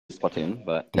Splatoon,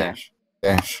 but Dash.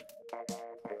 Dash.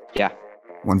 yeah.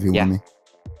 1v1 Yeah. me.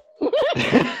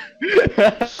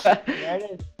 There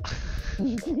it is.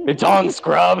 It's on,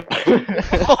 scrub.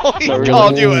 Oh, he No,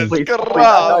 called you a please, scrub. please,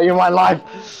 I value my life.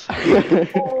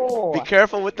 Oh. Be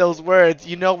careful with those words.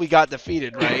 You know we got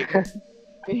defeated, right?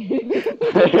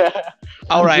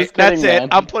 All right, Just kidding, that's it. man.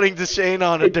 I'm putting Deshane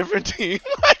on a different team.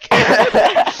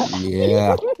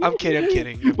 Yeah. I'm kidding. I'm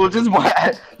kidding. Well, just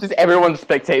everyone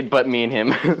spectate but me and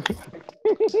him.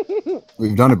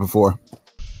 We've done it before.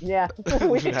 Yeah,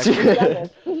 we've done this.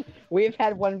 We've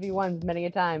had 1v1s many a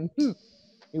time.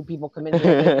 New people come in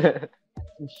here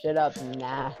and shit up.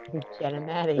 Nah, get him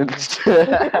out of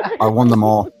here. I won them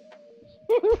all.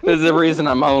 There's a reason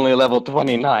I'm only level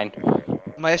 29.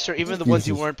 Maestro, even the ones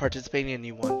you Jesus. weren't participating in,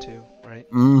 you won too, right?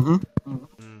 Mm-hmm.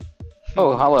 Mm.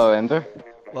 Oh, hello, Enver.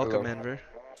 Welcome, Enver.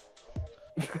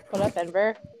 What up,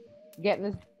 Enver? Get in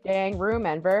this dang room,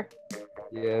 Enver.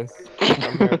 Yes.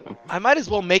 I might as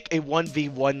well make a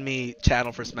 1v1 me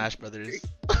channel for Smash Brothers.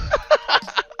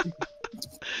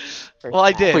 Well,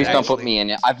 I did. Please don't put actually. me in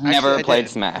it. I've Actually, never I played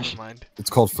did. Smash. Never mind. It's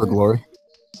called For Glory.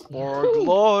 For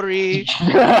glory.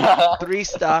 3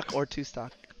 stock or 2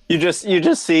 stock. You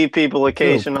just see people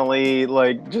occasionally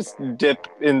like just dip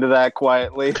into that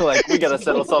quietly. Like, we gotta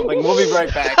settle something. We'll be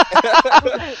right back.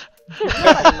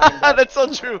 That's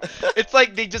so true. It's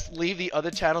like they just leave the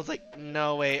other channels. Like,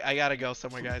 no, wait, I gotta go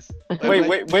somewhere, guys.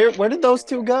 Wait, where did those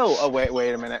two go? Oh,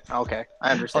 wait a minute. Okay, I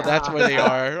Oh, understand. that's where they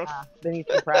are. They need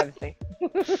some privacy.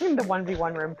 The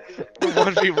 1v1 room.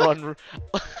 1v1.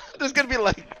 There's gonna be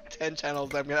like 10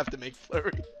 channels. I'm gonna have to make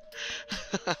flurry.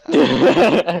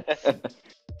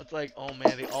 It's like, oh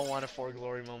man, they all want a For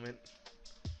Glory moment.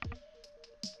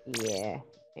 Yeah,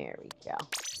 there we go.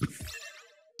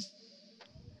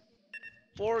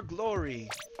 For Glory.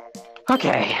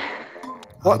 Okay.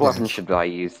 What Okay. weapon should I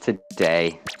use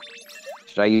today?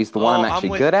 Should I use the one I'm actually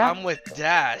with, good at? I'm with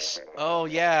Dash. Oh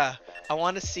yeah. I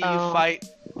want to see you Oh. fight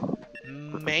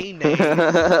Mayonnaise.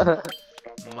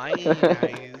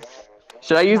 Mayonnaise.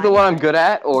 Should I use the one I'm good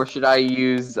at, or should I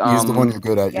use Use the one you're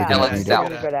good at. You're Yeah, gonna let's need sell.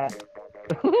 it. you're good at.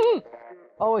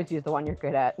 Always use the one you're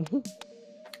good at.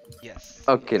 Yes.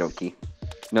 Okay, dokie.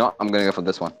 No, I'm gonna go for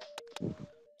this one.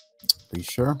 Are you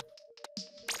sure?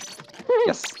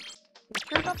 Yes.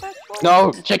 Sure about that, Troy?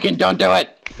 No, chicken, don't do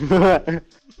it.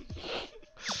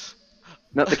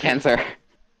 Not the cancer.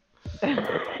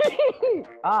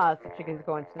 Ah, so chicken's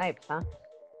going snipes, huh?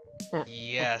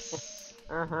 Yes.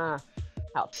 Uh-huh.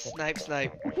 Help. Snipe.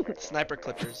 Sniper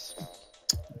clippers.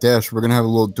 Dash, we're gonna have a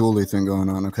little dually thing going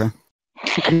on, okay?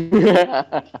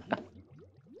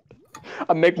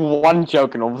 I make one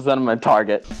joke and all of a sudden I'm a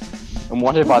target. I'm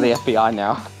wanted by the FBI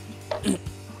now.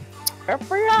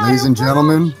 Ladies and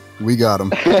gentlemen, we got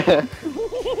him.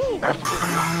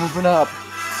 Open up.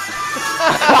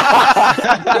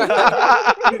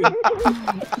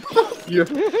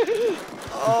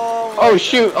 Oh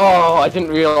shoot! Oh, I didn't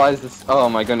realize this. Oh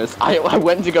my goodness! I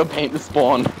went to go paint the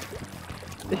spawn.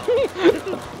 This is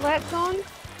flat zone?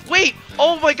 Wait!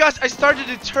 Oh my gosh! I started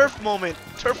a turf moment.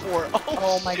 Turf war.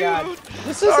 Oh, my shoot. God.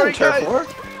 This Sorry, isn't turf guys. war.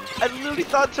 I literally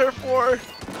thought turf war.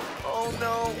 Oh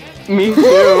no. Me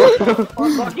too. Or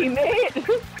lucky mate?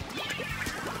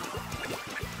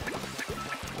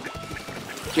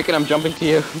 Chicken, I'm jumping to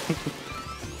you.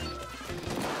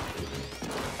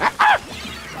 I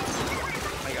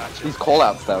got you. These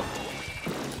callouts though.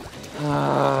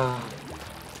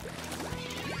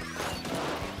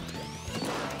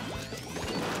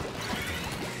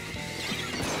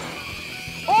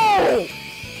 Oh!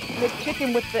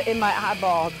 McChickn with the in my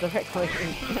eyeball directly.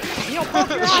 You don't poke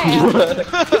your eye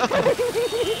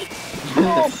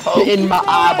out. In my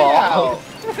eyeball.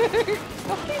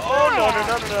 Oh no.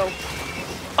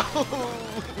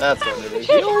 Oh. That's what it is.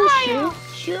 Shoot your eye out.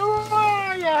 Shoot your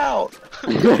eye out.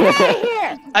 Get out of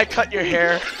here! I cut your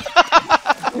hair.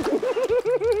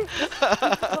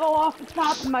 Little off the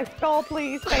top of my skull,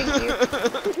 please. Thank you.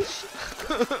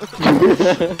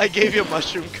 I gave you a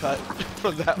mushroom cut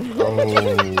from that one. Oh.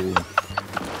 The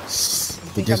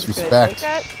Think I'm just gonna take disrespect.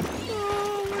 that?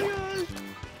 Oh my gosh.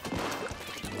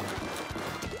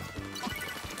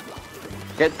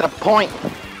 Get the point.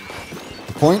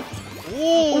 Point?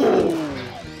 Ooh.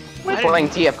 We're playing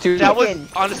TF2. That was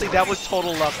honestly, that was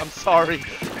total luck. I'm sorry.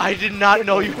 I did not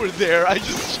know you were there. I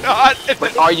just shot. And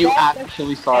But are you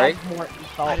actually sorry? Add more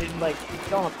insult. Like,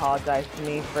 don't apologize to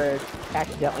me for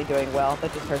accidentally doing well.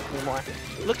 That just hurts me more.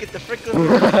 look at the freaking.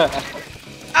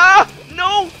 Ah!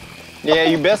 No! Yeah,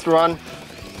 you best run.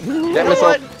 You That know missile.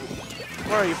 what?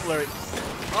 Where are you, Flurry?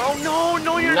 Oh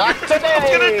no, you're Not I'm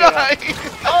today! gonna die.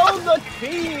 Oh, the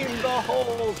team, the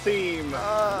whole team.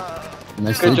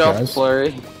 Nice Good lead, job, guys.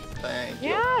 Flurry. Thank you.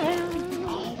 Yeah.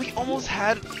 Oh, we almost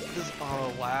had this.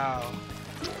 Oh, wow.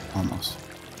 Almost.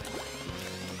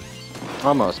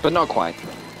 Almost, but not quite.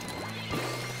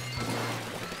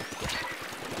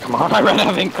 Come on, I ran out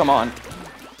of ink, come on.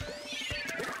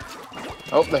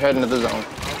 Oh, they're heading to the zone.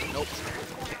 Oh, nope.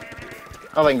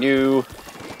 Oh, thank you.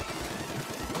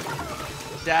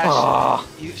 Dash. Ah.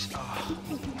 You. Oh.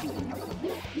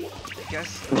 I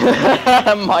guess.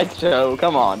 Maestro,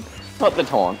 come on. Not the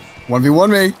taunt. 1v1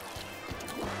 me.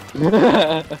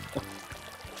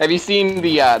 Have you seen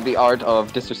the art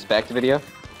of disrespect video?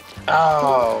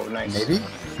 Oh, nice. Maybe?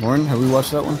 Lauren, have we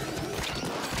watched that one?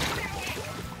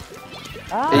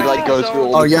 He like goes so- through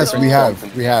all Oh the yes, we have.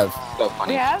 different- We have. So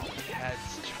funny. We have?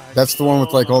 That's the one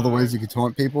with like all the ways you could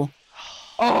taunt people.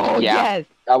 Oh, Yeah. yes.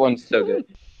 That one's so good.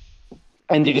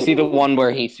 And did you see the one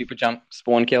where he super jump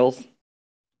spawn kills?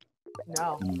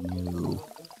 No. No.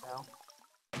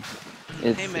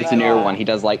 It's, Hey, it's a Mango. newer one. He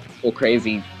does like full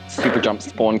crazy super jump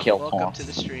spawn kill Welcome taunts. to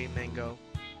the stream, Mango.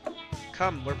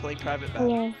 Come, we're playing private battle.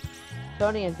 Yeah,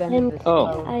 Tony invented this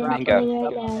Oh, slow I'm drop coming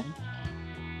right now.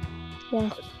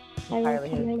 Yes, I will Entirely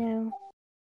come his. right now.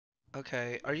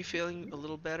 Okay, are you feeling a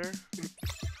little better?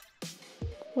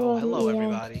 Oh, Oh, hello, yeah.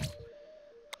 everybody.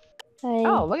 Hi.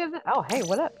 Oh, look at that. Oh, hey,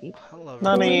 what up, Pete? Hello.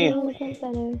 Nani. Feeling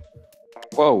better.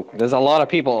 Whoa, there's a lot of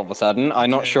people all of a sudden. I'm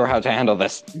not Okay. sure how to handle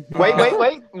this. Wait.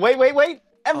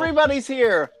 Everybody's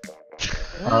here.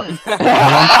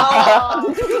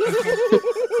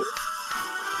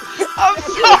 I'm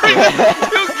sorry, that's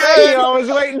too Hey, good. I was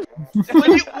waiting.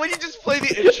 When you just play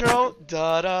the intro,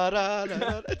 da da da da,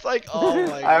 da it's like, oh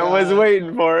my god. I was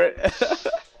waiting for it.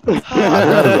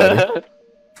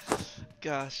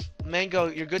 Gosh, Mango,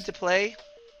 you're good to play.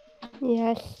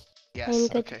 Yes, Yes. I'm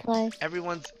good Okay. to play.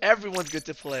 Everyone's good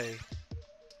to play.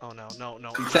 Oh no.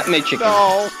 Except McChickn.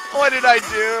 No. What did I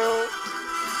do?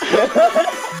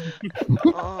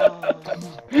 Oh,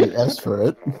 You asked for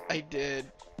it. I did.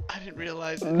 I didn't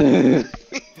realize it.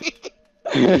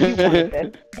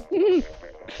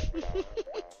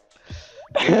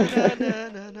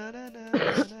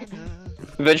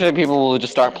 Eventually people will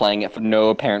just start playing it for no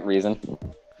apparent reason.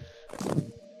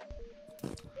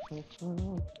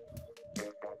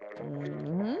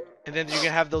 And then you're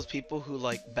gonna have those people who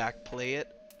like backplay it.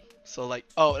 So like,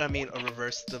 oh, I mean,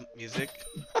 reverse the music.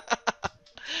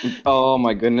 Oh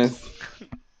my goodness.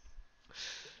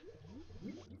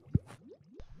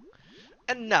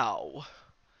 And now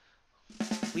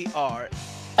we are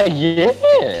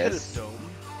Yes.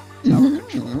 Dome.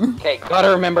 Okay, gotta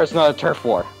remember it's not a turf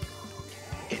war.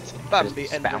 It's Bambi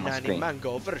Just and spam on Nani screen.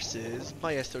 Mango versus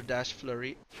Maestro Dash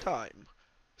Flurry time.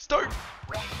 Start!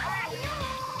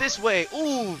 This way!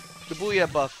 Ooh! The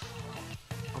Booyah buff.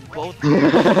 On both.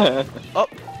 Oh!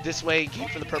 This way came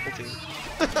from the purple team.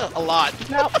 A lot.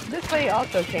 No, this way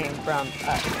also came from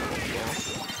us. You know.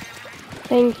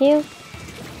 Thank you.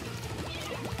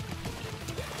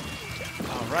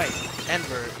 Alright.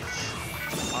 Enver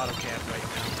is auto camp right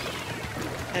now.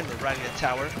 Enver riding the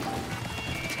tower.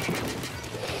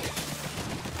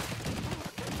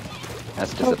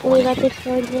 That's Hopefully disappointing. that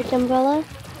destroyed the umbrella.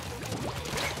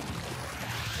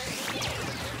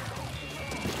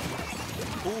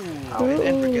 Ooh, and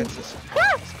Enver gets his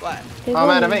splat. Good I'm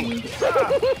out of one. ink.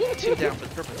 2 down for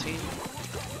the purple team.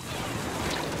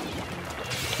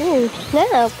 Ooh,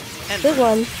 snap. Good Enver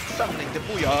one. summoning the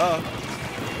Booyah.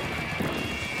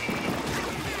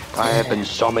 I have been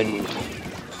summoned.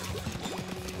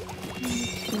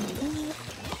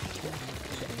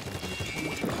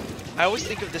 I always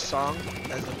think of this song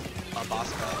as a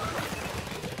boss battle.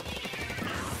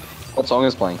 What song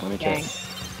is playing? Let me check. Dang. It's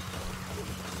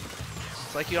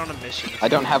like you're on a mission. I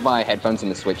don't have my headphones in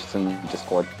the Switch, it's in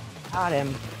Discord. Got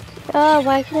him. Oh,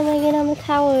 why couldn't I get on the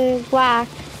tower? Whack.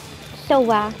 So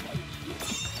whack.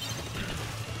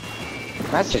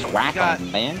 That's just whack got-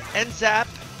 on, man. And Zap,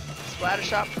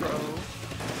 Splattershot Pro,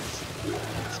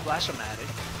 Splash-O-Matic,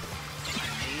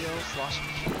 Neo, Slosh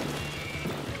Machine,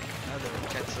 another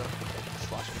Ketsa,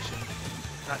 Slosh Machine,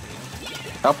 not Neo,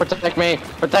 Oh, protect me!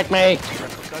 Protect me!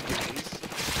 Replica Goodies,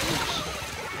 Swoosh,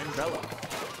 and Bella.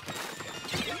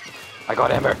 I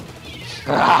got Ember.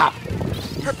 Ah,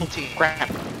 Purple Team crap.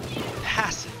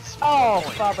 passes. Oh,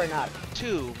 Point. bobber nut.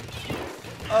 2.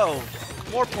 Oh,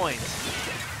 more points.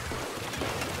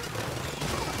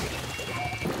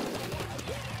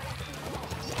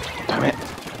 Damn it.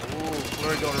 Ooh,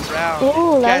 Flurry going around.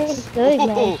 Ooh, that Gets- was good, Ooh,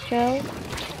 Maestro.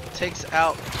 takes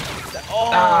out.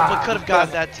 Oh, but could have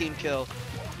gotten that team kill.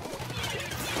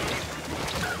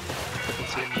 Triple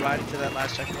team riding to that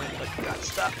last checkpoint, but got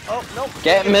stuck. Oh, nope.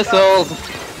 Get Gets missiles!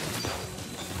 stuck.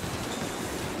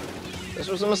 This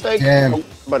was a mistake. Damn. Oh,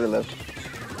 but it lived.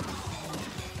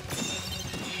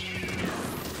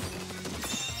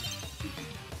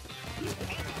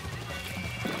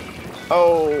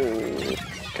 Oh.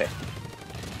 Okay.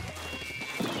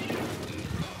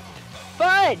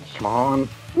 Fudge! Come on.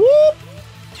 Whoop.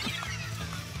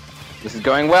 This is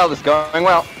going well. This is going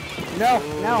well. No,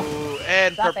 no. Ooh,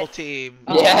 and Stop purple it. team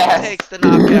Yes. takes the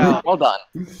knockout. Well done.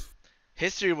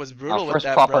 History was brutal with first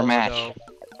that proper brawler, match. though.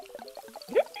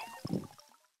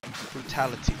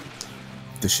 Brutality.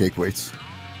 The shake weights.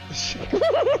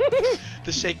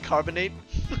 The shake carbonate.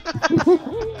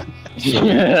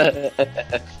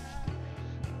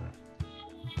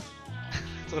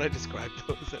 That's what I described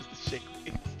those as, the shake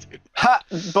weights too. Ha!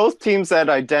 Both teams had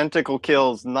identical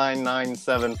kills,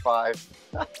 9975.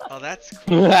 Oh, that's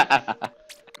cool.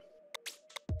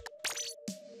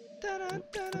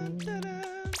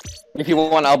 If you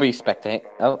want, I'll be spectating.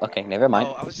 Oh, okay, never mind.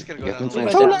 Oh, I was just gonna go You down. can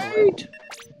the switch list. it.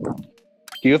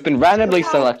 You have been randomly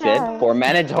selected for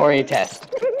mandatory test.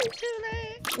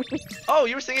 Oh,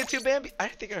 you were singing too, Bambi? I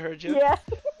think I heard you. Yeah.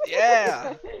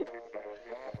 Yeah.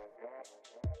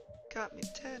 Got me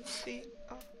 10 feet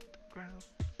off the ground.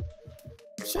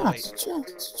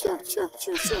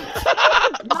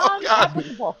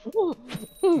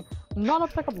 Non-applicable.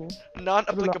 Non-applicable.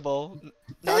 Non-applicable.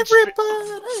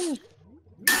 Everybody.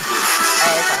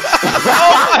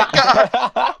 Oh my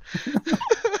god!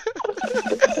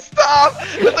 Stop!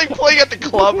 It's like playing at the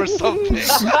club or something. I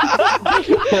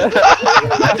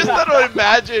just thought I would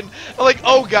imagine. I'm like,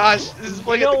 oh gosh, this is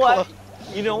playing at the club.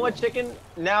 You know what, Chicken?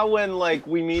 Now when like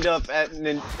we meet up at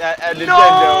Nintendo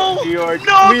No! New York,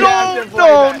 No, we no, have to play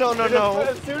no, that. no, no, no.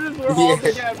 As soon as we're all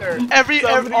together, Every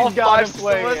somebody's all gotta 5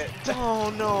 play of us. it. Oh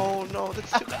no, no,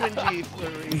 that's too cringy,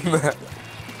 Flurry.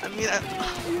 I mean,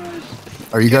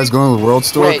 Are you guys going to the World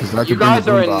Store? Wait, Because that you could bring guys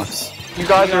the are boom in- box. You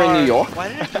guys are in New York? Why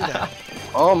did I do that?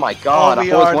 Oh my god, Oh, I've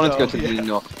we always are, wanted to go though, to the yeah.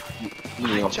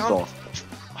 New York store. jumped.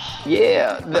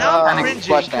 Yeah. Now I'm Panic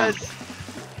cringing splashdown. because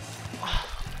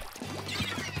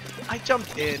I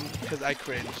jumped in because I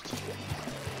cringed.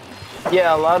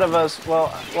 Yeah, a lot of us.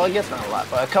 Well, I guess not a lot,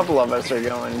 but a couple of us are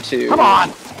going to. Come on!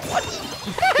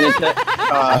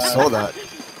 I saw that.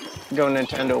 Go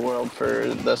Nintendo World for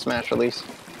the Smash release.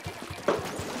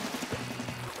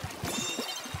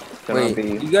 Gonna Wait, be.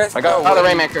 you guys I got the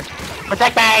Rainmaker.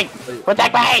 Protect me!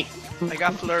 Protect me! I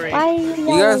got Flurry.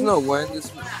 You guys know when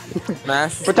this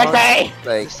Smash Protect me!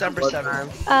 like December what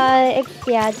 7th. time?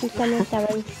 Yeah, December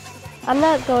 7th. I'm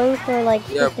not going for like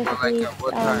Yeah, but specifically. like at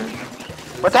what time?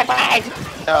 Protect me!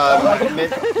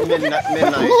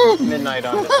 Midnight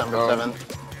on December 7th.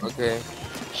 Okay.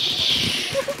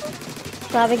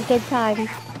 So having a good time.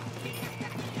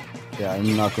 Yeah,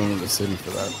 I'm not going to the city for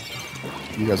that.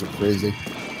 You guys are crazy.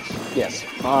 Yes.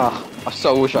 Ah, I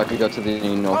so wish I could go to the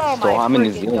New York Oh store. my I'm in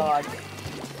New freaking Zealand. god.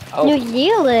 Oh. New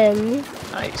Zealand.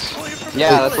 Nice. Oh, you're from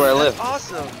Yeah, that's where I Finland. live.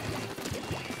 That's awesome.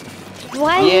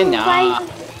 Why? Yeah, nah. Why?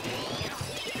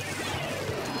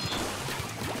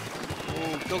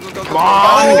 Ooh, go, go, go, go. Come on! I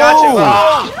got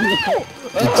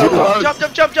Dude, you.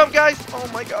 Jump, jump, guys. Oh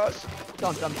my gosh.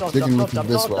 Don't jump, Chicken don't looking jump,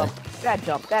 this don't way. jump. Bad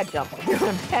jump, bad jump.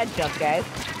 Bad jump, guys.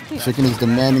 Chicken is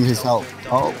demanding his help.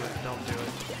 Don't Oh, do it. Don't do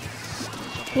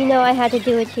it. You know I had to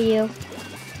do it to you.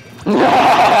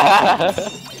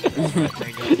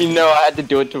 You know I had to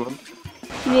do it to him.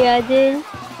 Yeah, I did.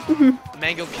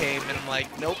 Mango came and I'm like,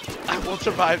 nope, I won't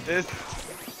survive this.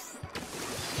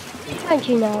 How'd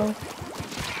you know?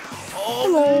 Oh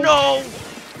Hello. no!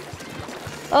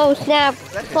 Oh snap!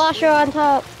 that Slosher on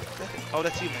top. Oh,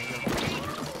 that's you, Mango.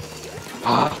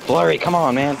 Ah, Flurry, come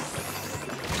on, man.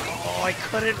 Oh, I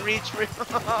couldn't reach for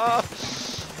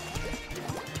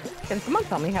Can someone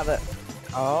tell me how the...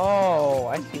 Oh,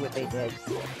 I see what they did.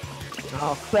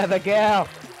 Oh, clever girl.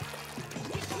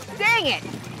 Dang it!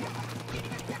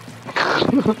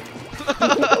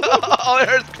 All I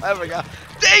heard is clever guy.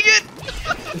 Dang it!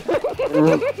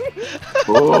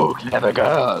 Oh, clever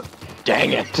girl.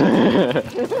 Dang it.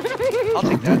 I'll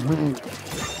take that.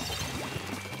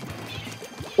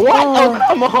 What? Oh. Oh,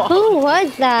 come on. Who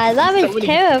was that? That was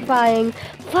terrifying.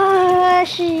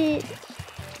 Flashy.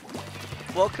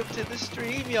 Welcome to the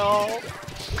stream, y'all.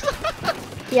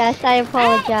 Yes, I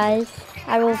apologize.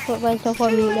 I will put myself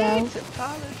on mute now.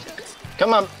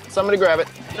 Come on, somebody grab it.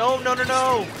 No, no, no,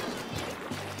 no.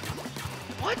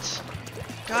 What?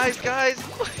 Guys.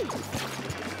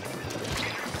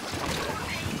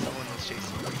 Someone was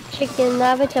chasing me. Chicken,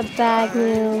 that was a bad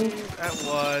move. That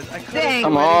was. I couldn't Dang. do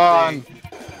Come on. anything.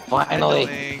 Finally.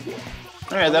 Annoying.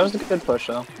 Alright, that was a good push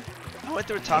though. I went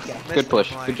through a toxic mist Good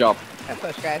push. and I'm Good like, job. Good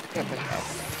push, guys. Good push, guys.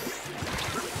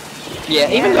 Yeah,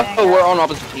 even though we're on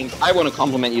opposite teams, I want to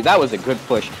compliment you. That was a good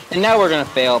push. And now we're gonna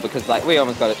fail because like we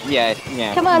almost got it. Yeah,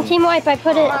 yeah. Come on, team wipe. I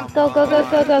put it. Go, go, go,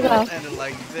 go, go, go. And it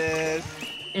like this.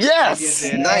 Yes!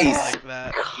 You did Nice! like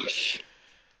that. Gosh.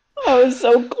 I was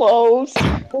so close.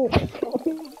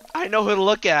 I know who to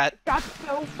look at. Got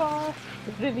so far.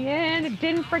 In the end, it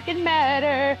didn't freaking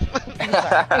matter.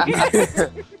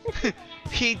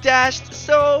 He dashed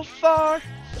so far,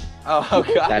 Oh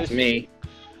god. That's me.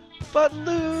 but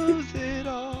lose it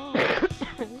all.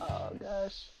 Oh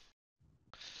gosh.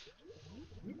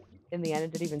 In the end,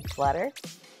 it didn't even splatter.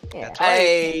 Yeah. That's right.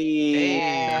 Hey!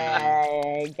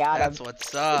 Hey, got him. That's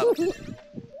what's up.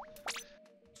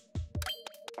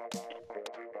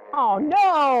 Oh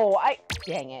no!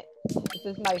 Dang it. This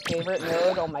is my favorite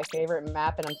mode on my favorite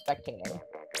map, and I'm spectating.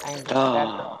 I am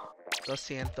Oh. Lo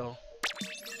siento.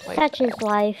 Such is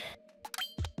life.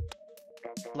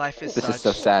 Life is This such. is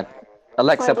so sad.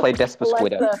 Alexa, play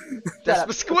Despacito.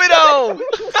 Despacito!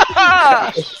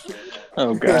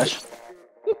 Oh gosh.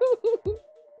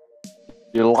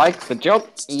 You like the joke?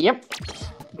 Yep.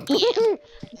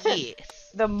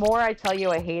 Yes. The more I tell you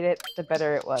I hate it, the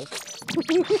better it was.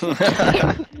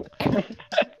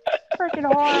 Freaking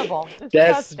horrible.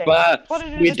 Disgusting. Put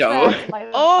it in the trash, light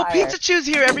it on Oh, fire. Pizza Chew's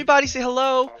here. Everybody say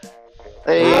hello.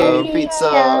 Hey, Hi.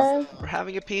 pizza. We're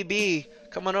having a PB.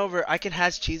 Come on over. I can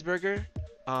has cheeseburger.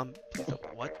 Please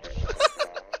don't. What?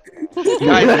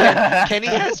 Guys, Kenny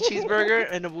has cheeseburger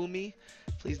and a woomy.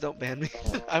 Please don't ban me.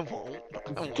 I won't.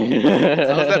 I won't.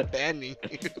 How does that ban me?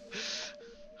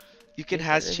 You can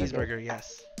has cheeseburger,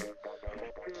 yes.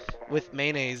 With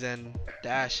mayonnaise and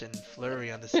dash and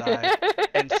flurry on the side.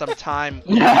 And some time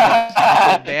with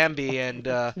Bambi and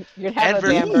You'd have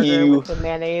Enver- a hamburger with some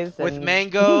mayonnaise with and,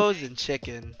 mangoes and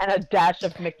chicken. and a dash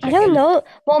of McChickn. I don't know.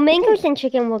 Well, mangoes and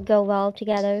chicken will go well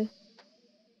together.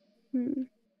 We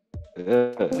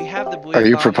have the bouillon. Are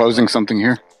you proposing something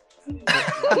here?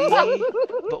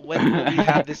 But when will we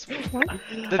have this?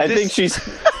 I think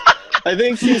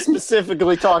she's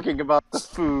specifically talking about the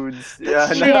foods.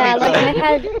 Yeah, Yeah, like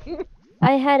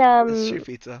I had This is your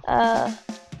pizza. I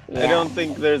yeah. don't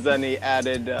think there's any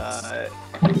added,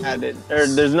 or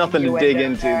there's nothing to dig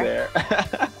into there.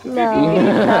 No, sorry,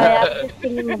 I was just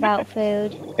thinking about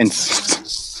food.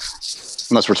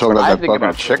 Unless we're talking about that bucket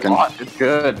of chicken. It's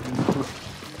good.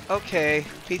 Okay,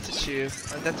 Pizza Chew.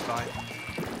 That's fine.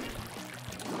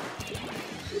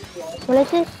 What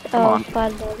is this? Come on.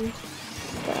 Squad building.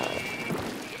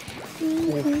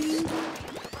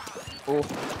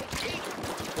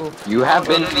 You have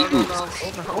been beaten.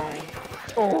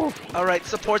 Oh, Alright,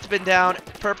 support's been down.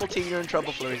 Purple team, you're in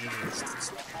trouble. Flurry's in here.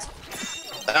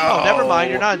 Oh, never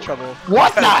mind, you're not in trouble.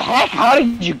 What the heck? How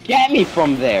did you get me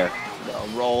from there?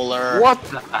 The roller. What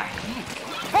the heck?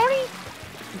 Tony!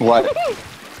 What?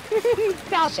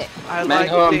 Stop it. I Man,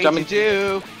 like oh, I'm things jumping- you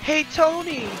do. Hey,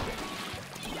 Tony!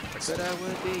 Said I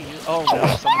would be you. Oh no,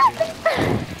 someone's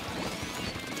here.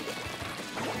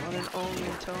 One and only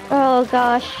Tony. Oh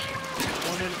gosh.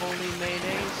 One and only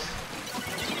mayonnaise.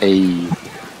 Hey.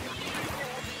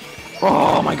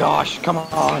 Oh my gosh, come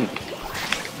on.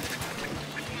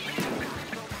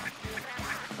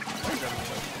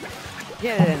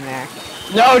 Get it in there.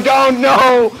 No, don't,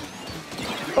 no!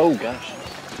 Oh gosh.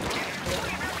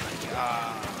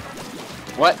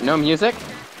 What, no music?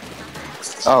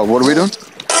 Oh, what are we doing?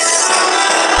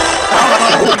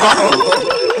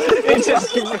 It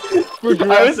just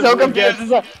I was so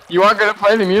confused. You aren't gonna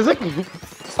play the music?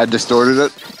 I distorted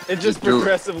it. It just Do it.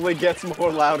 progressively gets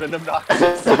more loud and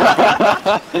obnoxious.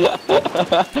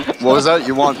 What was that?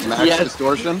 You want max Yes.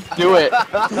 distortion? Do it.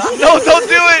 No, don't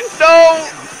do it! No!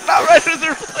 Not right as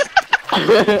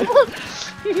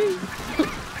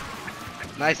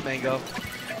Nice, Mango.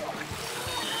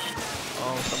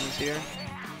 Oh, someone's here.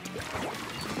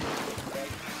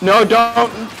 No,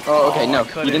 don't. Oh, okay, Oh, I no.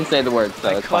 couldn't. You didn't say the words, so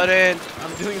I it's fine. couldn't.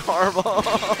 I'm doing horrible.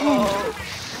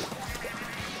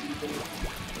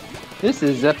 This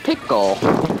is a pickle.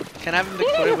 Can I have a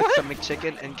McFlurry with some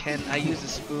McChickn, and can I use a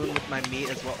spoon with my meat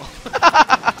as well?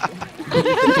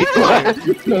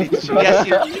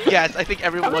 Yes, I think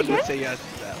everyone would say yes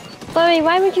to that. Chloe,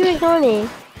 why would you ignore me?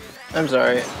 I'm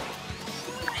sorry.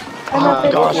 I'm not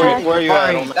busy gosh, yet. Where are you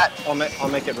at? Sorry, I'll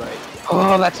make it right.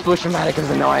 Oh, that sploosh-o-matic is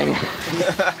annoying.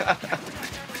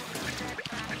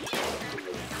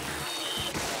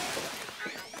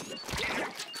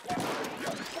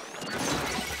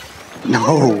 No.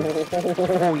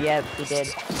 Oh, yes, he did.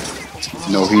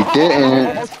 No, he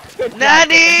didn't.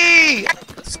 Nanny!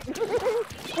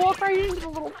 Walk right into the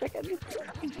little chicken.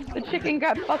 The chicken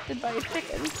got busted by a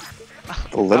chicken.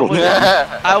 A little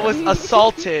I was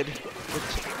assaulted.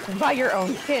 By your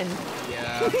own skin.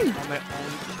 Yeah. on my own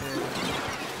kid.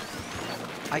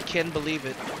 I can believe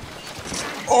it.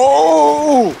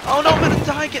 Oh! Oh no, I'm gonna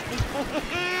die again!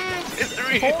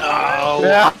 History!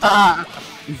 Oh!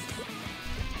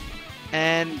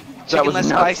 And chicken was less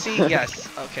nuts. spicy? Yes.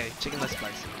 Okay, chicken less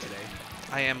spicy today.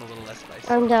 I am a little less spicy.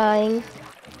 I'm dying.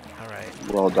 Alright.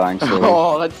 We're all dying slowly.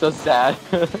 Oh, that's so sad.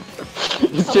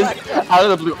 It's just out of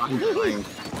the blue. I'm dying.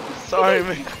 Sorry,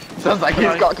 man. Sounds like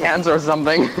he's got cancer or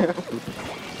something.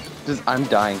 Just, I'm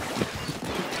dying.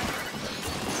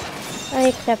 I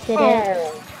accepted it.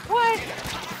 What?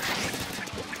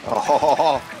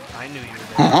 Oh! I knew you were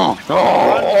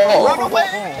there. Run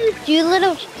away! You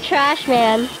little trash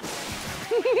man.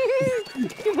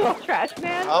 You little trash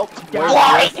man. Oh,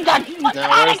 Why?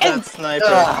 now where's that sniper?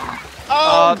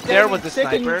 Oh, there was the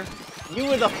chicken. sniper. You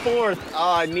were the fourth.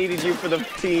 Oh, I needed you for the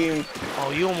team.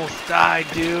 Oh, you almost died,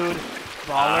 dude. I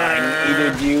Baller.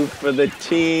 needed you for the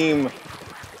team.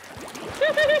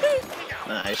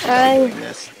 I should I- be doing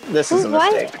this. This is a Why,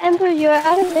 mistake. Ember, you're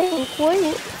out of range.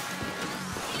 Wait.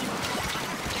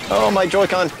 Oh, my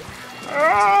Joy-Con.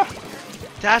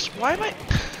 Dash, why am I...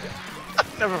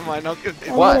 Never mind, I'll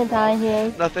continue. I'm What? gonna die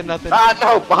here. Nothing, nothing. Ah,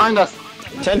 no, behind us.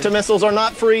 Tenta missiles are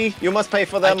not free. You must pay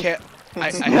for I them. can't... I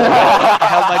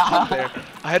held my tongue there.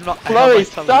 I held my Flurry,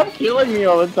 tongue stop there. killing me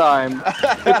all the time.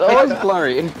 It's always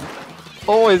Flurry.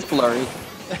 Always Flurry.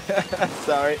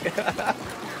 Sorry.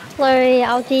 Flurry,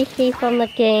 I'll DC from the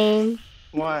game.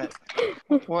 What?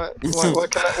 What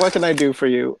can I do for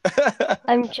you?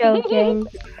 I'm joking.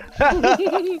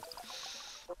 I'm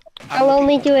I'll looking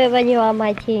only do it when you're on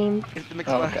my team. for- Is the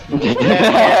McFlurry...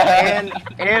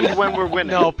 and when we're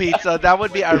winning. No, pizza, that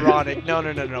would be ironic. No,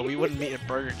 we wouldn't meet at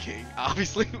Burger King.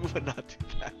 Obviously, we would not do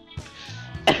that.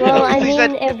 Well, I He mean,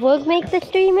 said it would make the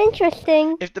stream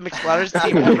interesting. if the McFlurry's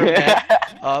team ever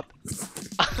met up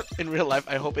in real life,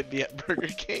 I hope it'd be at Burger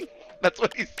King. That's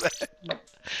what he said.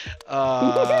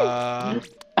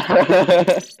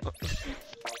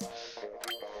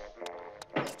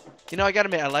 You know, I gotta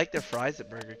admit, I like their fries at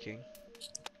Burger King.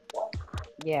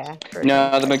 Yeah. Sure.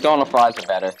 No, the McDonald's fries are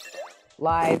better.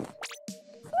 Live.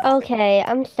 Okay,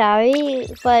 I'm sorry,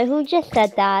 but who just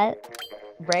said that?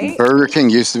 Right? Burger King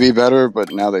used to be better,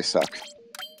 but now they suck.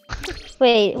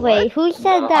 Wait, who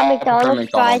said No, that I prefer McDonald's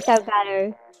fries McDonald's. are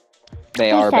better?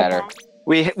 They Who are said better. that?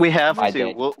 We have I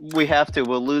to. did. We have to.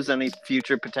 We'll lose any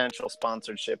future potential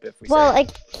sponsorship if we. Well, say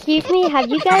excuse me, have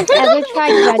you guys ever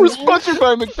tried Wendy's?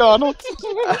 by McDonald's.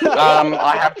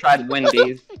 I have tried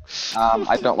Wendy's.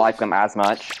 I don't like them as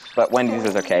much, but Wendy's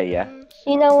is okay, yeah.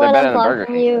 You know They're what, better I'm than Burger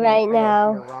blocking King. you right Your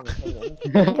now. wrong opinion.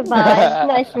 Goodbye,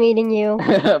 nice meeting you.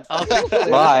 I'll Chick-fil-A.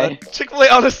 Bye. Chick-fil-A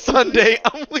on a Sunday.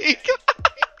 I'm weak.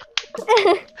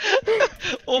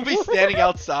 We'll be standing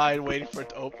outside waiting for it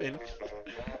to open.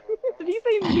 Did he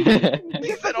say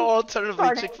He said, "Oh, alternatively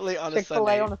Sorry. Chick-fil-A on a Chick-fil-A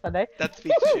Sunday." on a Sunday? That's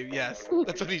Pikachu. Yes,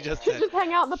 that's what he just said. Just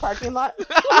hang out in the parking lot.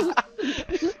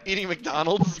 Eating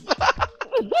McDonald's.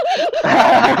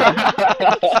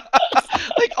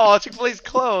 Like, oh, Chick-fil-A's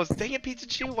closed. Dang it,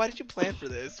 Pikachu. Why did you plan for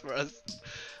this for us?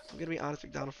 I'm gonna be honest,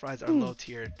 McDonald's fries are low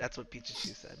tier. That's what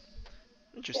Pikachu said.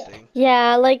 Interesting.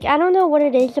 Yeah, like, I don't know what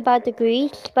it is about the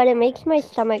grease, but it makes my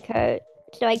stomach hurt.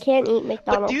 So I can't eat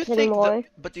But do you McDonald's think anymore.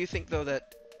 but do you think though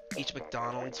that each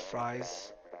McDonald's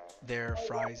fries their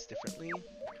fries differently?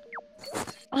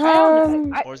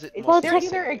 Or is it It's mostly they're the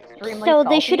either same? extremely So they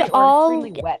salty should or all extremely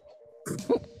get- wet.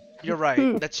 You're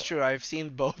right. That's true. I've seen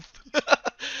both.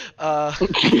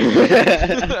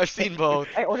 I've seen both.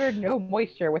 I ordered no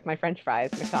moisture with my French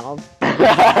fries, McDonald's.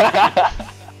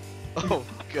 Oh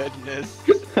goodness.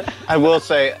 I will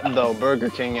say though, Burger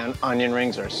King and onion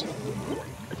rings are.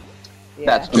 Yeah,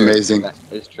 That's true. Amazing. That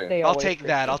is true. they I'll always take freak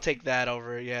that. me. I'll take that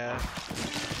over. Yeah.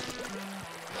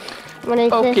 What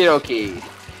is Okie this? dokie.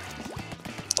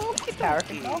 Power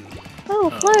control. Oh,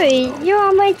 Flurry, you're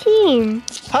on my team.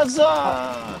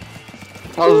 Huzzah!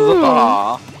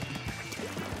 Huzzah.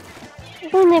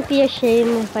 Wouldn't it be a shame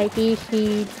if I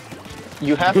DC'd?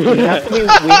 We have to be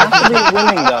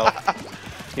winning though.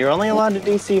 You're only allowed to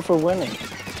DC for winning.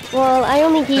 Well, I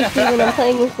only DC when I'm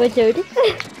playing with Wizard.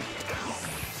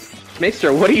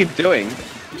 Maestro, what are you doing?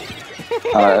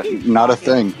 Not a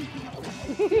thing.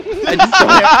 I just don't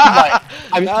have,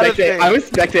 I'm Not a thing. I was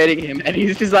spectating him, and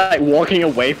he's just like walking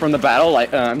away from the battle.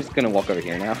 Like, I'm just gonna walk over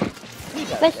here now.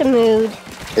 That's a mood.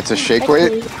 It's a shake That's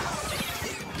weight. mood.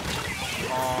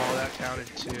 Oh, that counted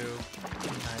too.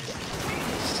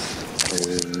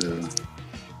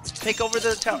 Nice. Take over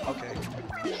the tower. Okay.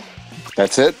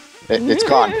 That's it. It's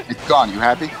gone. It's gone. You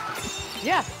happy?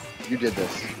 Yeah. You did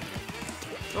this.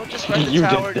 Don't just run the You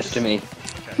tower. did this just... to me.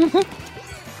 Okay.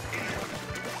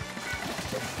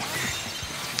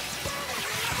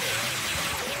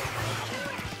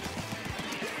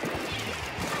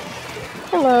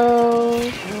 Hello.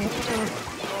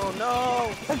 Oh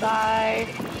no! Goodbye.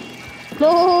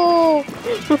 No.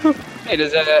 Hey,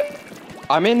 does it?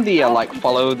 I'm in the like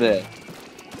follow the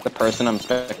person I'm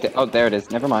expecting. Oh, there it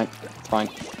is. Never mind. It's fine.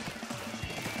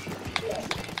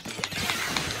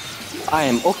 I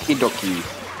am okie dokie.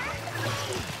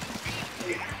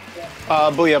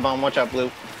 Booyah bomb, watch out,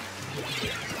 Blue.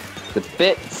 The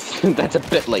bits. That's a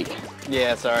bit late.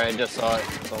 Yeah, sorry, I just saw it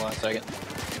the last second.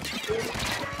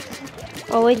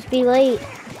 Always be late.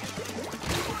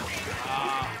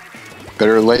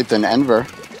 Better late than enver.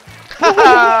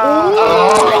 Oh,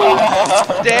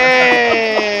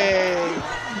 dang!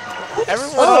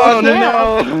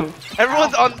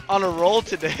 Everyone's on a roll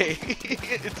today.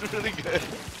 It's really good.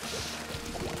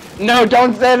 No,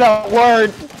 don't say that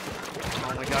word.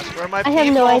 Oh my gosh, where are my I people?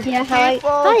 have no idea how I.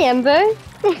 Hi, Ember.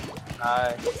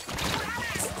 Hi.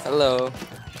 Hello.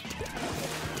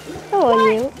 How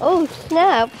are you? Oh,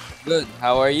 snap. Good.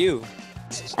 How are you?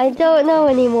 I don't know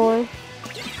anymore.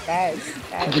 Guys.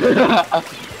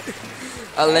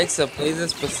 Alexa, play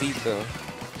Despacito.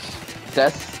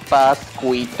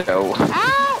 Despacito.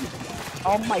 Ah!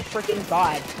 Oh my freaking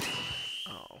god.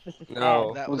 Oh, This is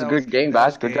No. sad. It was a good game,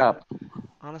 Bash. Good job.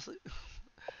 Honestly,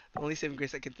 the only saving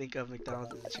grace I can think of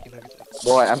McDonald's is the chicken nuggets.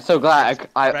 Boy, I'm so glad.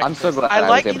 I'm so Breakfast. glad. I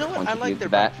like. was You know able to what? I like contribute their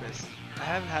to that. breakfast. I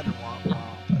haven't had it in a while.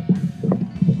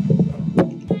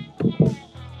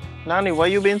 Nani, why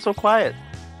you being so quiet?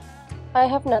 I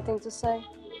have nothing to say.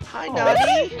 Hi,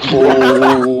 Nani.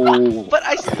 Oh. But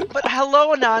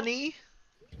hello, Nani.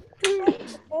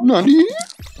 Nani?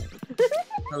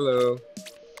 Hello.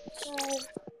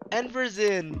 Enver's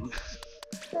in.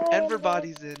 Enver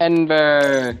body's in.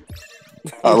 Enver.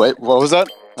 Oh wait, what was that?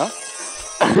 Huh?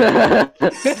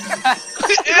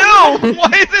 Ew!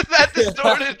 Why is it that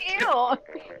distorted? Ew.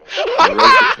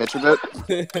 Raise the pitch a bit.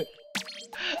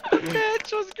 That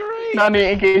was great. Nani,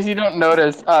 in case you don't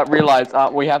realize,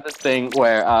 we have this thing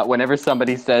where whenever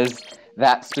somebody says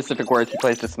that specific word, he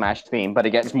plays the Smash theme, but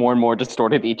it gets more and more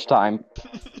distorted each time.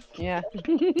 Yeah.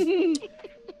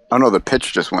 Oh no, the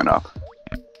pitch just went up.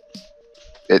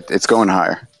 It's going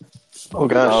higher. Oh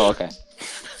gosh. Oh, okay.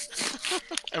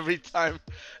 Every time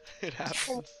it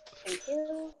happens. Thank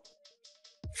you.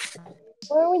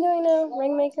 What are we doing now?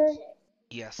 Ringmaker?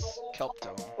 Yes, kelp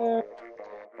dome.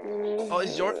 Mm, Oh,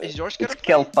 is yours gonna It's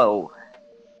play? Kelpo.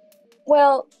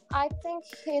 Well, I think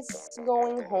he's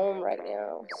going home right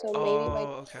now, so maybe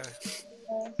Oh, okay.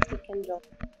 he can join.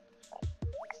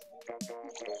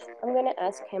 I'm gonna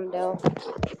ask him though,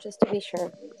 just to be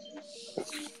sure.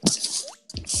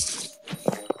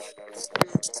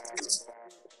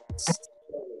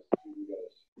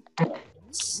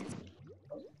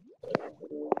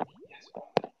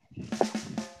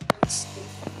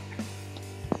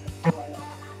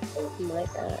 My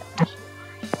God.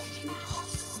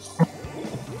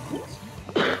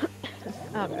 Okay.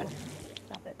 Stop it.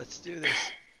 Let's do this.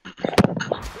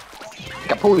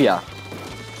 Kapuya.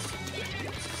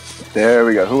 There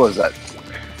we go. Who was that?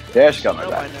 Yeah, she got my No,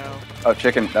 back. I know. Oh,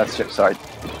 chicken. That's chicken. Sorry.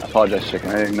 I apologize, chicken.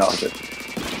 I didn't acknowledge it.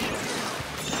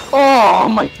 Oh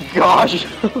my gosh!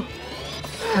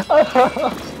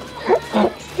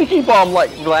 Sticky bomb like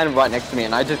landed right next to me,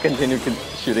 and I just continued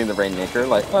shooting the Rainmaker.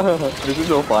 Like, this is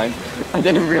so fine. I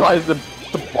didn't realize the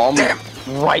bomb was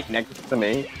right next to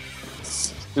me.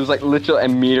 It was like literally a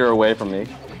meter away from me.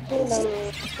 We're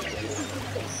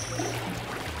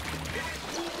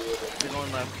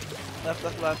going left.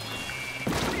 Left.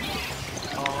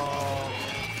 Oh.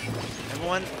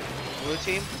 Everyone, blue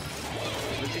team.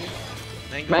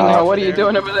 Manghoe, what are you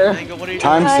doing over there? Mango, what are you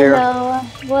Time's I here. know.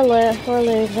 We're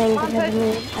losing because of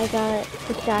me. I got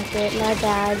distracted. My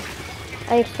bad.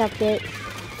 I accept it. doing?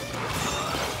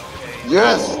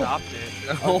 Yes! Stopped it.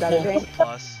 Oh.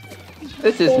 Plus.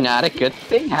 This is not a good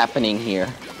thing happening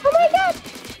here. Oh my God!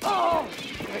 Oh.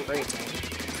 Great.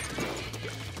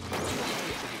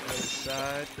 Other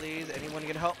side, please. Anyone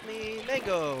can help me?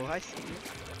 Mango, I see you.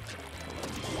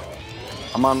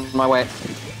 I'm on my way.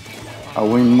 A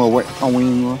win more way. A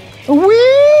win more.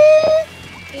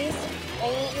 Please, I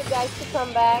need you guys to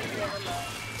come back.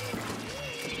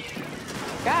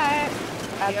 Got it.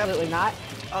 Absolutely not.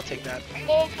 I'll take that.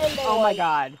 Oh my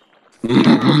god.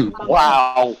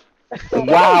 Wow.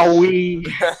 Wowee.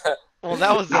 Well,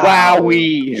 that was a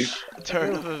Wowee.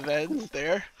 turn of events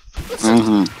there.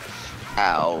 Mm-hmm.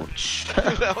 Ouch.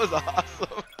 That was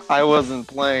awesome. I wasn't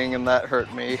playing and that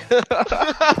hurt me. He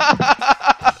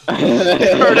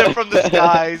heard it from the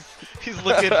skies. He's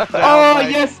looking down. Oh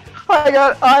like, yes,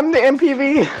 I'm the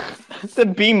MPV. The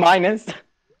B minus.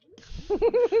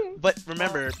 But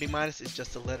remember, B minus is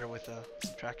just a letter with a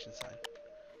subtraction sign.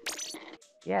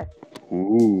 Yes.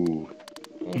 Ooh.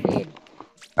 Indeed.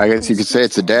 I guess you could say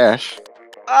it's a dash.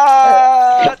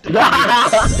 Ah!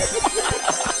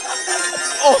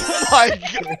 Oh my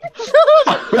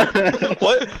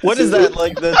god! What is that?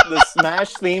 Like the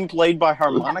Smash theme played by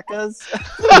harmonicas?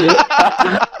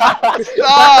 Stop!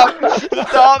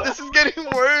 Stop! This is getting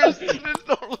worse.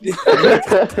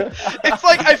 It's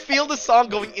like I feel the song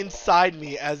going inside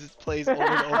me as it plays over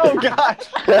and over. Oh gosh!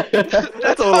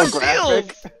 That's a how little it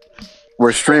graphic. feels.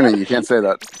 We're streaming. You can't say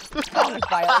that. Stop!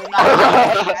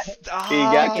 He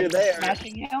got you there.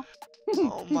 Smashing you?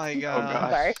 Oh my god!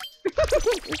 gosh. Sorry.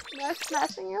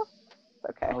 Smashing you?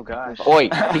 Okay. Oh gosh. Oi,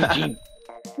 PG.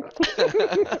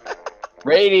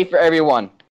 Ready for everyone.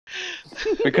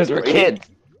 Because we're kids.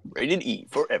 Rated E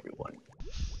for everyone.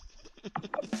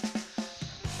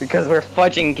 Because we're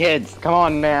fudging kids. Come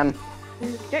on, man.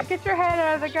 Get your head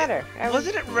out of the gutter.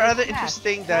 Wasn't it rather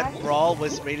interesting that Brawl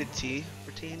was rated T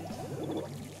for teen?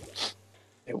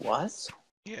 It was?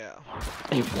 Yeah.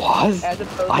 It was? As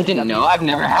opposed I to didn't W. know. I've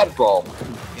never had Brawl.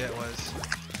 Yeah, it was.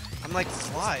 I'm like,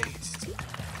 why? Was it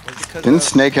because Didn't of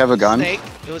Snake have a gun? Snake?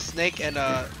 It was Snake and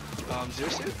Zero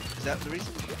Suit? Is that the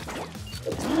reason?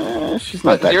 She's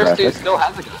not that Zero Suit graphic. still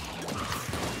has a gun.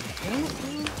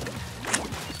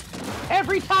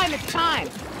 Every time it's time.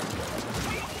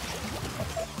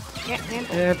 Can't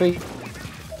handle it. Every...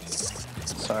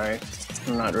 Sorry.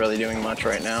 I'm not really doing much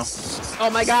right now. Oh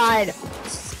my god.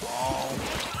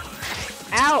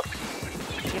 Out.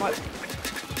 What?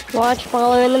 Watch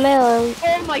follow in the middle.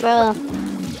 Oh my Bruh,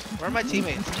 Where are my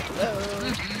teammates?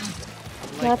 Hello?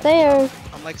 not there.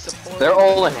 I'm like supporting. They're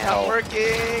all in It's hell. not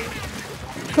working.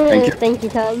 Thank you. Thank you,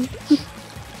 Tom.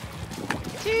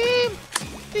 Team!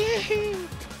 Team!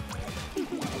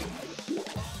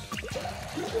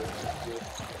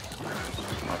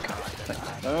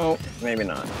 Oh, maybe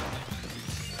not.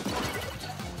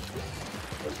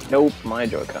 Nope, my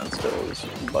Joy-Con still is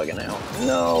bugging out.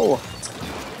 No!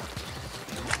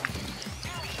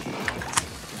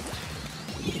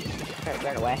 Alright,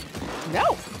 right away.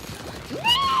 No!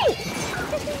 No!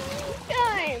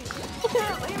 Guys!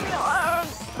 Leave me alone!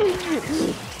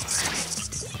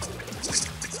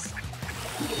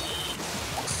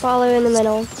 Follow in the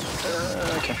middle.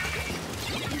 Okay.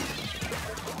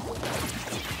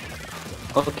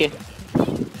 Okay.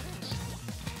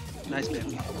 Nice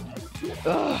baby.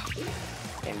 Ugh.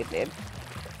 Dang it, babe.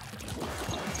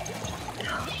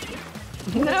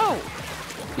 No!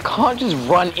 You can't just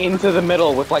run into the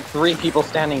middle with like 3 people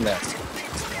standing there.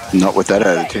 Not with that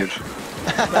attitude.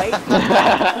 Right?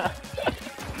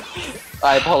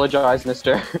 I apologize,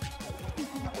 mister.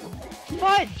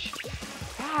 Fudge!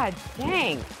 God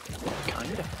dang.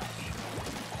 Kinda.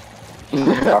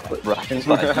 Chocolate Russians,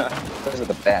 like, those are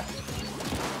the best.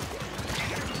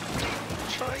 I'm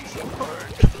trying so hard.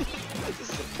 This is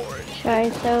support. Try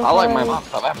so I like my hard. mom's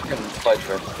South African fudge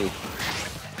recipe.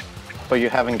 But you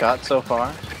haven't got so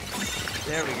far?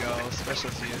 There we go. Special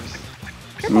fuse.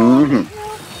 Mm-hmm. I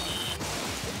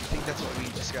think that's what we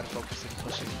just gotta focus on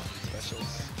pushing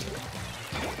specials.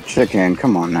 Chicken,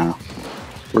 come on now.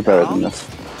 We're better than this.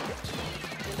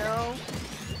 You know?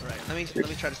 Alright, let me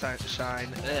try to shine.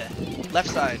 Ugh. Left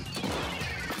side.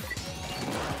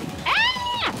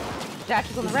 Ah! Dash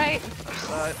is on the right. Left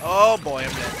side. Oh boy, I'm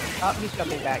dead. Oh, he's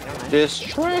coming back. Never mind.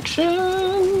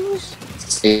 Distractions!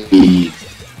 Hey.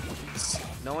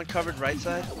 No one covered right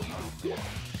side?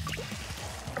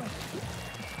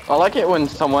 I like it when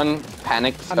someone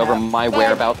panics I'm over out. my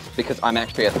whereabouts because I'm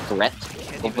actually a threat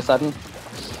all of a sudden.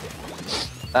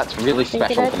 That's really Take it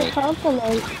special as to a me.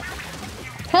 compliment.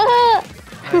 Haha!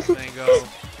 Nice, Mango.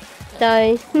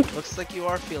 Sorry. Looks like you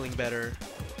are feeling better.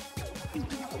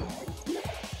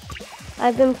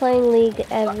 I've been playing League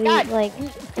every, like,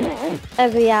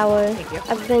 every hour. Thank you.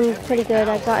 I've been pretty good.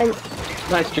 I've gotten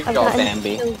Nice I've job, gotten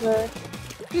Bambi. silver.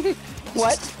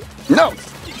 What? No!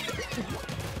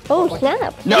 Oh,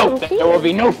 snap! No, I'm there cheating. will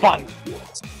be no fun.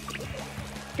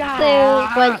 God.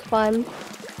 There was fun.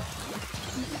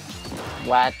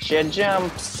 Watch your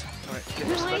jumps! Alright, get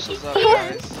your specials up,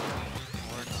 guys.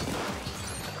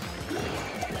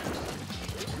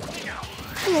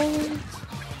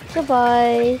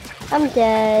 Goodbye. I'm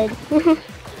dead.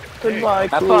 Goodbye,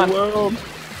 Have cool fun. world!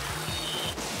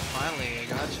 Finally, I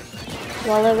got you.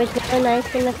 Well, it was never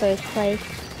nice in the first place.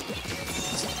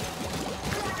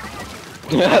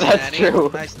 Yeah, Nice, that's Nanny. true.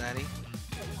 Nice, Nanny.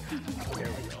 There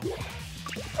we go.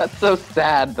 That's so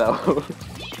sad, though.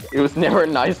 It was never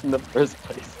nice in the first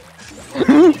place.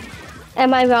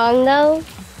 Am I wrong though?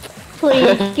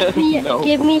 Please No.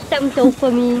 give me some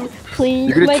dopamine, please.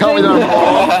 You're gonna My tell me brain-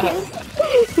 that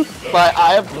But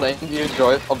I have plenty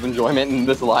of enjoyment in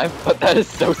this life, but that is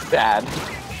so sad.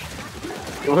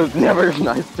 It was never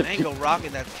nice to Manghoe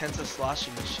rocking that Kensa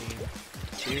sloshing machine.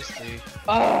 Seriously.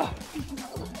 Oh,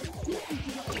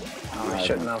 I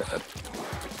shouldn't have.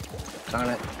 Darn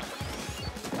it.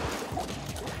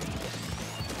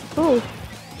 Ooh.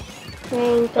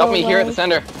 Rain, go Help me here at the away.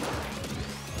 center.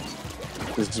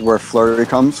 This is where Flurry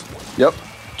comes. Yep.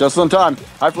 Just on time.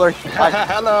 Hi, Flurry. Hi.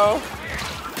 Hello.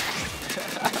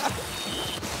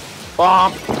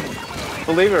 Bomb.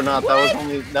 Believe it or not, that was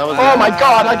Oh my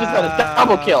god, I just got a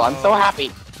double kill. I'm so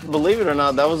happy. Believe it or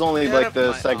not, that was only Get like up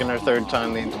the my- second or third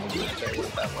time the internet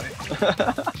went that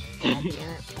way.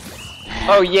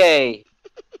 Oh, yay.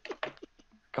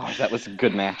 Gosh, that was a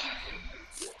good match.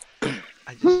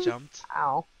 I just jumped.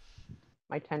 Ow.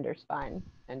 My tender spine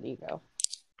and ego.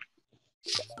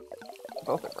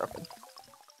 Both are broken.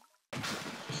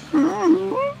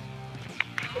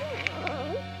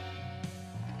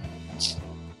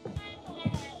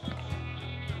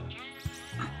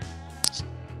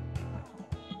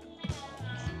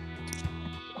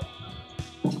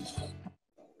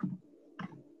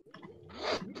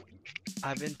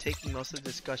 I've been taking most of the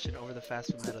discussion over the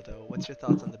fast food meta though. What's your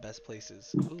thoughts on the best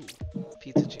places? Ooh,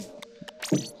 Pizza G.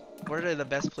 What are the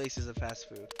best places of fast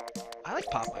food? I like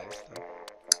Popeyes though.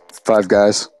 5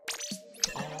 Guys.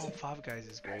 Oh, Five Guys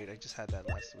is great. I just had that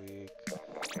last week.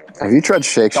 Have you tried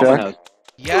Shake Shack? Domino's.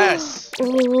 Yes!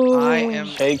 Ooh. I am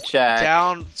Shake Shack.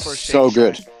 down for Shake So Shack.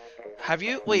 good. Have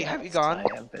you? Wait, have you gone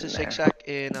I have been to Shake there. Shack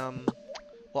in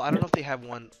well, I don't know if they have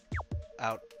one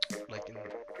out like in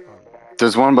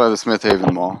There's one by the Smith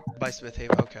Haven Mall. by Smith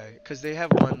Haven. Okay, because they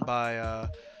have one by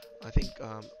I think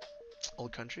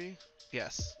Old Country.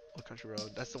 Yes, Old Country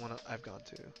Road. That's the one I've gone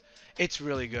to. It's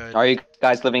really good. Are you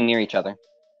guys living near each other?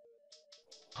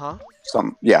 Huh?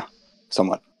 Yeah,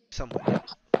 somewhat. Somewhat. Yeah.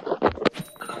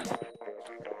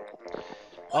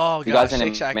 Oh You gosh, guys in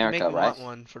Shake Shack. You America, make me right? want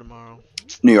one for tomorrow.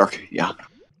 New York, yeah.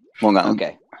 Long Island.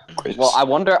 Okay. Well, I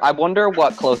wonder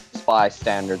what close by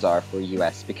standards are for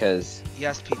US because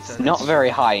Yes, pizza. it's not It's very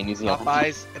high in New Zealand.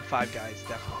 Popeyes and Five Guys,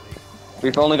 definitely.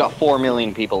 We've only got 4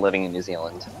 million people living in New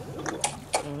Zealand.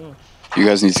 You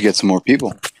guys need to get some more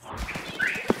people.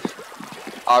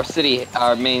 Our city,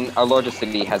 our largest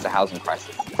city has a housing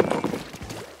crisis.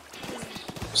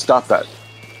 Stop that.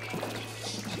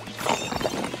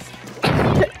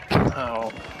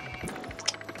 Oh.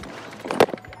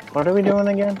 What are we doing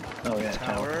again? Oh yeah,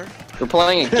 Tower. We're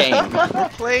playing a game, We're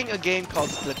playing a game called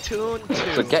Splatoon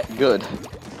 2. so get good.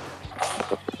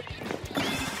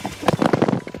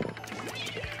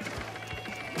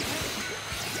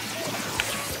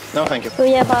 No, thank you.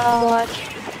 Booyah, ball watch.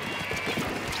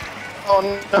 Oh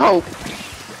no!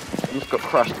 I just got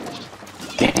crushed.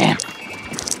 Damn.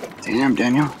 Damn,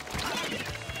 Daniel.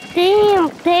 Damn,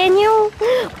 Daniel!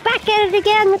 Back at it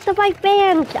again with the white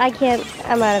band! I can't.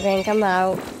 I'm out of ink. I'm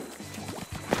out.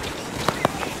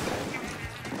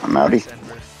 I'm outie. Thanks,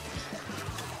 Enver.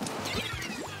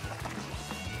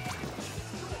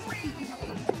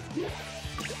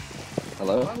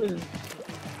 Hello?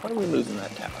 Why are we losing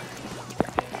that tower?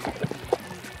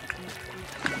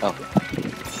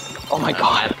 Oh my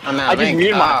god! I'm out I of just ink.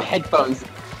 muted my Ah. headphones.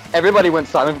 Everybody went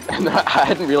silent, and I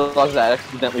hadn't realized I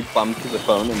accidentally bumped to the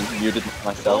phone and muted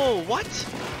myself. Oh, what?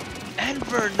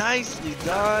 Enver, nicely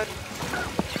done.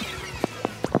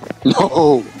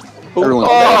 No. Everyone.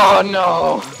 Oh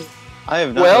no! I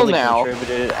have not Well, really now.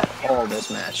 contributed at all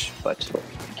this match, but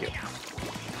thank you.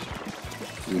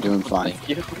 You're doing fine.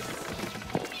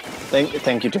 Thank you.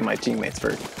 Thank you to my teammates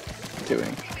for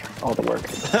doing all the work.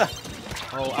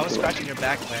 Oh, I was scratching your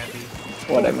back, Bambi.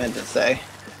 What I meant to say.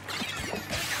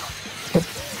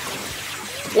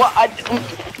 What?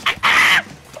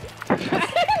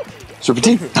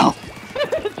 Serpentine? No.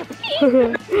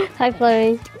 Hi,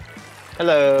 Flurry.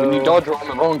 Hello. When you dodge in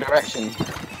the wrong direction.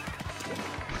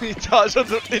 He dodged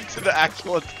into the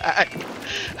actual attack.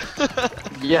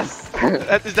 Yes.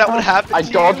 Is that what happened I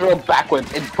to dodge you? roll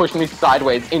backwards and pushed me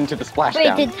sideways into the Wait,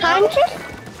 splashdown. did time just?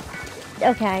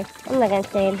 Okay, I'm not gonna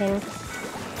say anything.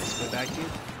 Let's go back to you.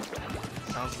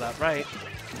 Sounds about right.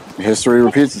 History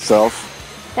repeats itself.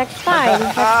 That's fine.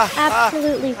 That's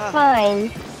absolutely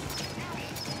fine.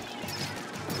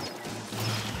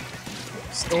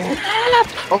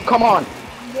 Oh, come on!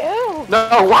 No!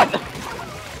 No, what?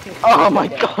 Oh my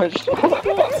gosh.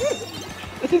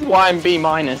 This is why I'm B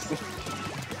minus.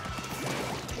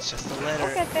 It's just a letter.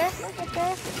 Look at there, look at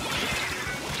there.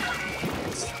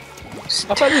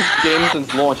 I've had this game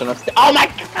since launch and I've still— oh my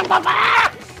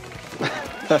god!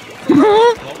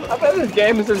 I've had this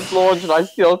game since launch and I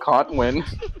still can't win.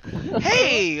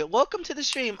 Hey, welcome to the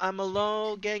stream. I'm a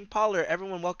low gang Poller.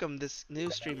 Everyone welcome this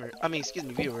new streamer. I mean, excuse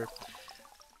me, viewer.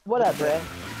 What up, Red?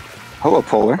 Hello,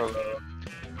 Polar.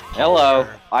 Hello.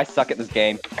 I suck at this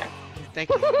game. Thank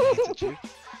you, Pizza Chief.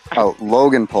 Oh,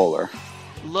 Logan Polar.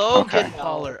 Logan Okay.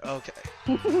 Poller. Okay.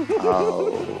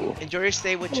 Oh. Enjoy your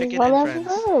stay with chicken One and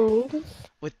of friends. those.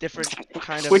 With different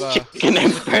kind of With chicken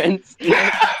and friends.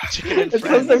 chicken and It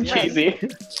friends. sounds so yes. cheesy.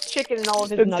 Chicken and all of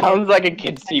his It nuggets. sounds like a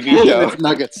kid's TV show. It's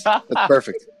nuggets. That's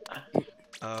perfect.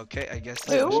 Okay, I guess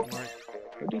Who? the question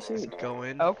mark is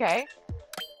going. Okay.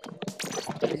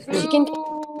 Chicken.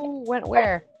 Who went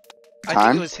where? I think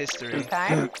Time? it was history.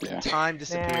 Time? Yeah. Time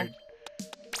disappeared,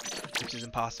 which is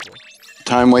impossible.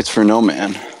 Time waits for no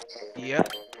man. Yep,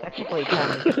 Technically,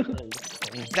 time.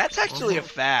 that's actually a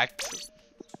fact.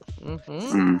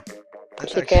 Mm-hmm. Mm.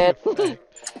 That's Chicken. actually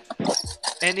a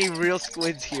fact. Any real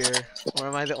squids here, or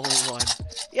am I the only one?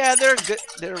 Yeah, there are good.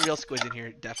 There are real squids in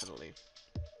here, definitely.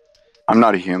 I'm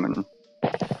not a human.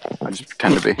 I just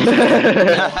pretend to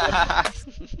be.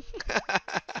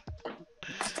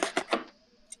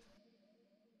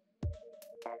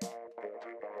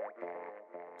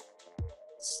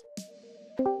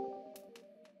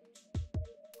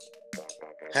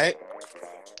 Hey,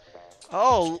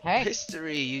 Oh, Hey.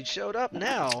 history! You showed up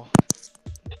now.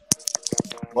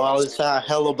 well, it's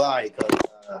hello bye, cause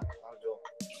I'll go.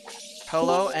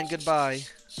 Hello and goodbye.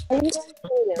 Hey,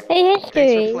 Thanks for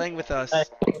history. playing with us. I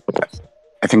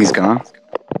think he's gone. Is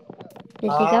he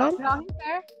gone? No,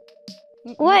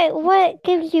 he's there. What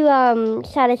gives you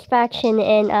satisfaction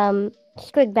in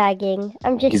squid bagging?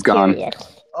 I'm just He's gone.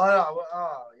 curious. Yeah.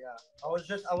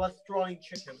 I was throwing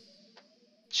chicken.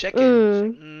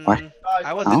 Chicken. What?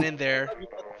 I wasn't Oh. in there.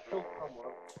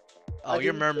 Oh,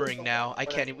 you're murmuring now. We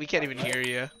can't even hear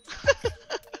you.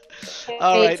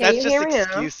 All right, can that's you just hear me now?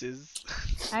 excuses.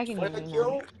 I can hear When I you.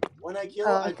 kill, when I kill,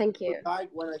 Oh, I thank put you. bag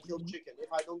when I kill chicken.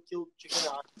 If I don't kill chicken,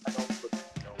 I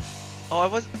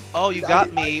don't put. Oh, you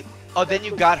got me. Oh, then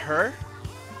you got her?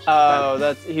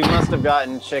 Oh, he must have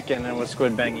gotten chicken and was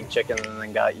squid banging chicken and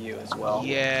then got you as well.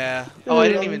 Yeah. Oh, I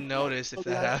didn't even notice if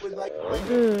that happened.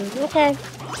 Okay.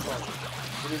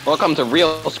 Welcome to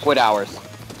real squid hours.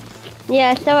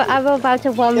 Yeah, so I'm about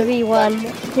to 1v1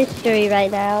 history right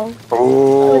now.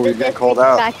 Oh, The you get called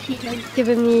out. disrespect he has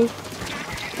given me.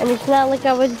 And it's not like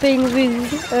I was being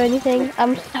rude or anything.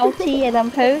 I'm salty and I'm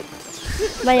hurt.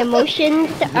 My emotions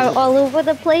are all over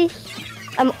the place.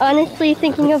 I'm honestly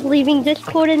thinking of leaving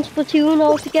Discord and Splatoon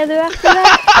altogether after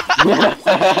that.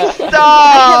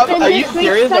 Stop! I've been Are you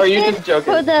serious or are you just disrespected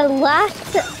joking? For the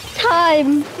last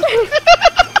time.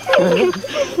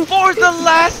 For the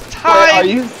last Wait, time! are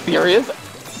you serious?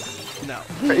 No.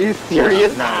 Are you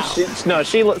serious?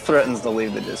 She threatens to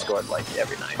leave the Discord like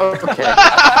every night. Okay.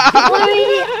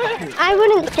 I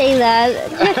wouldn't say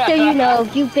that. Just so you know,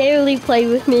 you barely play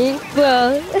with me,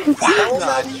 bro. That's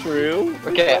not true.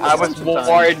 Okay, I was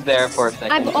worried there for a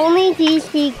second. I've only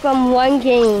DC'd from one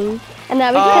game, and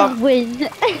that was because Wiz.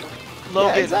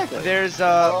 Logan, Yeah, exactly. there's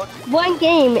One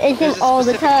game there's isn't a all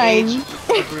the specific time.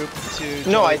 age group to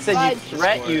No, I join said you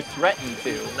Discord. you threatened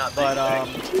to, not But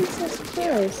Jesus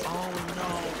Christ. oh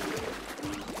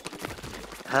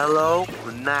Hello,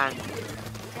 Nan.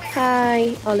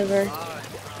 Hi, Oliver.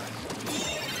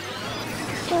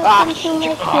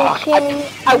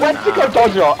 I went to go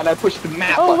dojo and I pushed the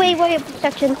map. Oh button. wait,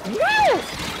 protection.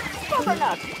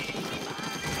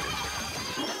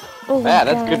 Oh my Yeah,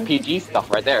 that's God. good PG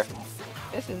stuff right there.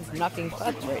 This is nothing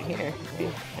but right here.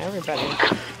 Everybody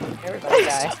die.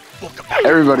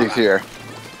 Everybody's here.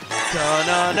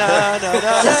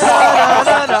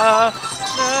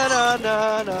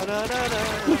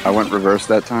 I went reverse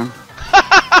that time.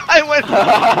 I went.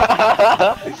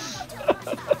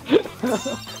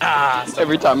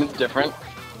 Every time it's different.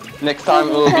 Next time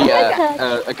it will be a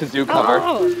kazoo cover.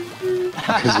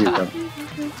 Kazuka.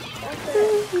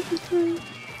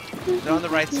 They're on the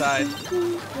right side.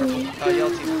 Yellow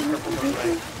team, purple goes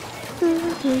right.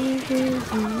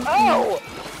 Oh!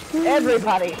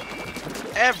 Everybody!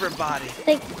 Everybody.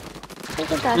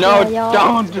 No, y'all.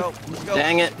 don't. Let's go.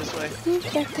 Dang it. This way.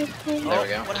 There we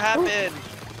go. What happened?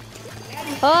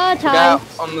 Oh, Look time. out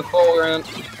on the foreground.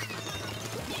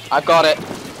 I've got it.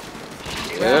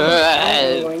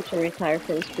 I'm going to retire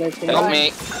from Splatoon. Help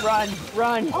me.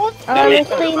 Run!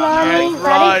 Honestly, Mommy,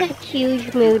 that is a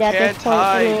huge mood at this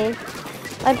Can't point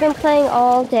for me. I've been playing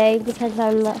all day because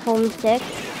I'm homesick,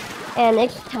 and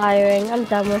it's tiring. I'm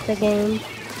done with the game.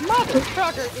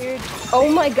 Motherfucker, dude! Oh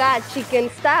my God, chicken,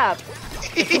 stop!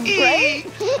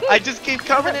 I just keep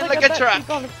coming in like a truck.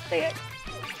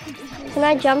 Can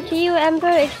I jump to you, Ember?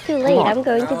 It's too late. I'm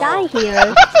going to die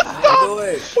here.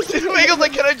 Megan's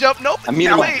like, can I jump? Nope. I'm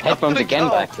muting my Wait, headphones I'm again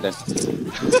gonna by go.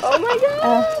 accident. Oh my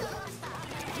God!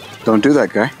 Don't do that,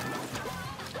 guy.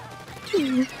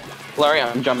 Flurry,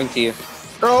 I'm jumping to you.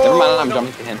 Oh, Never mind, I'm no.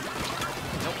 jumping to him.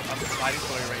 Nope, I'm sliding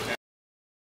for you right now.